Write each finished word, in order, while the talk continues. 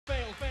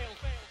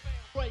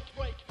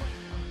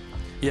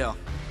Yeah.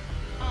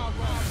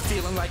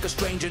 Feeling like a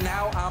stranger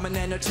now, I'm an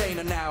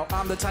entertainer now.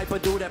 I'm the type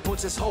of dude that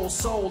puts his whole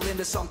soul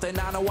into something.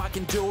 I know I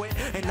can do it,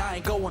 and I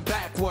ain't going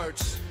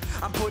backwards.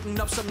 I'm putting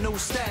up some new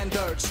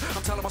standards.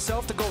 I'm telling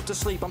myself to go to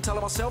sleep. I'm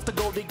telling myself to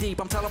go dig deep.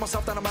 I'm telling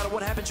myself that no matter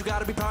what happens, you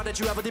gotta be proud that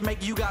you ever did make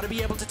it. You gotta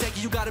be able to take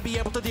it. You gotta be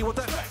able to deal with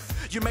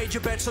it. You made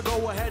your bed, so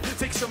go ahead,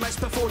 fix your mess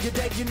before you're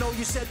dead. You know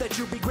you said that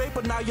you'd be great,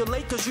 but now you're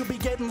late, cause you be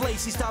getting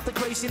lazy. Stop the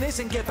craziness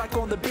and get back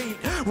on the beat.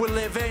 We're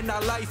living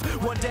our life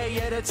one day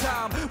at a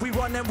time. We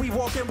run and we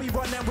walk and we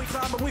run and we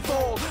climb and we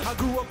fall. I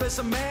grew up as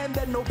a man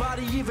that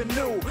nobody even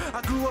knew.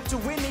 I grew up to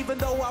win even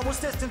though I was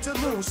destined to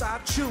lose. I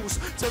choose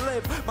to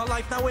live my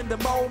life now in the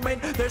moment.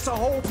 There's a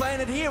whole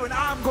planet here and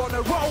I'm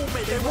gonna roam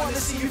it. They wanna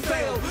see you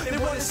fail, they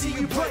wanna see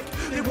you break.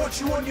 They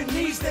want you on your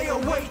knees, they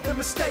await the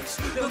mistakes.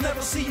 They'll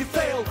never see you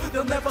fail,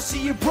 they'll never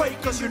see you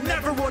break, cause you're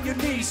never on your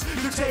knees,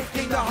 you're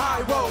taking the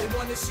high road. They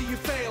wanna see you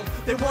fail,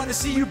 they wanna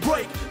see you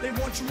break. They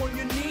want you on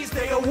your knees,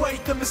 they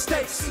await the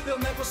mistakes. They'll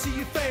never see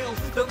you fail,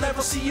 they'll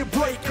never see you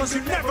break, cause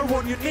you're never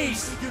on your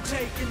knees, you're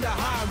taking the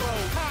high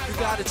road. You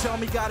gotta tell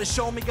me, gotta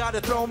show me,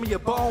 gotta throw me a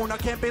bone. I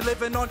can't be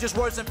living on just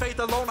words and faith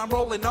alone, I'm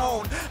rolling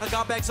on. I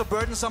got bags of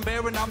burdens I'm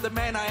bearing, I'm the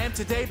man I am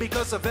today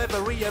because of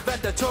every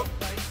event that took.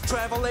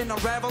 Traveling,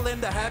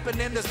 unraveling, the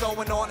happening that's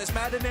going on. It's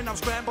maddening, I'm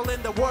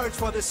scrambling the words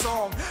for this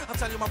song. I'm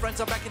telling you my friends,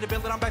 I'm back in the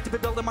building, I'm back to be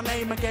building my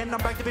name again. I'm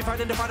back to be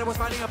fighting the fight I was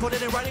fighting, I put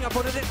it in writing, I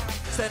put it in.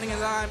 Standing in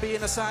line,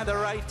 being assigned the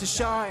right to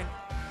shine.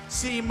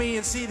 See me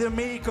and see the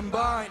me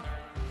combine.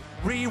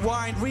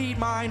 Rewind, read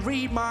mine,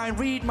 read mine,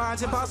 read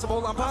mine's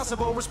impossible, I'm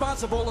possible,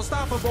 responsible,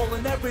 unstoppable,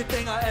 and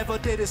everything I ever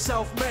did is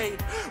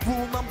self-made.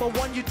 Rule number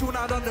one, you do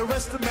not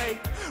underestimate.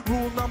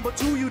 Rule number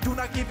two, you do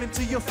not give in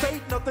to your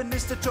fate. Nothing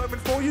is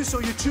determined for you,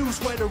 so you choose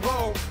where to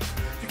roam.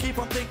 You keep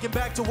on thinking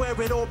back to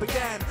where it all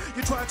began.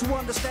 You try to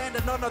understand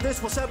that none of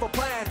this was ever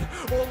planned.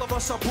 All of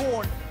us are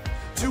born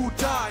to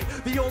die.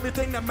 The only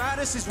thing that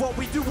matters is what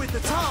we do with the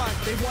time.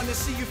 They want to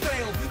see you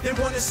fail, they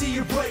want to see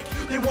you break.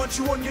 They want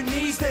you on your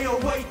knees, they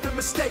await the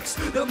mistakes.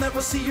 They'll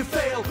never see you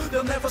fail,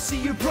 they'll never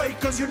see you break,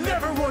 cause you're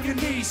never on your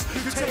knees,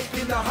 you're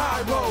taking the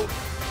high road.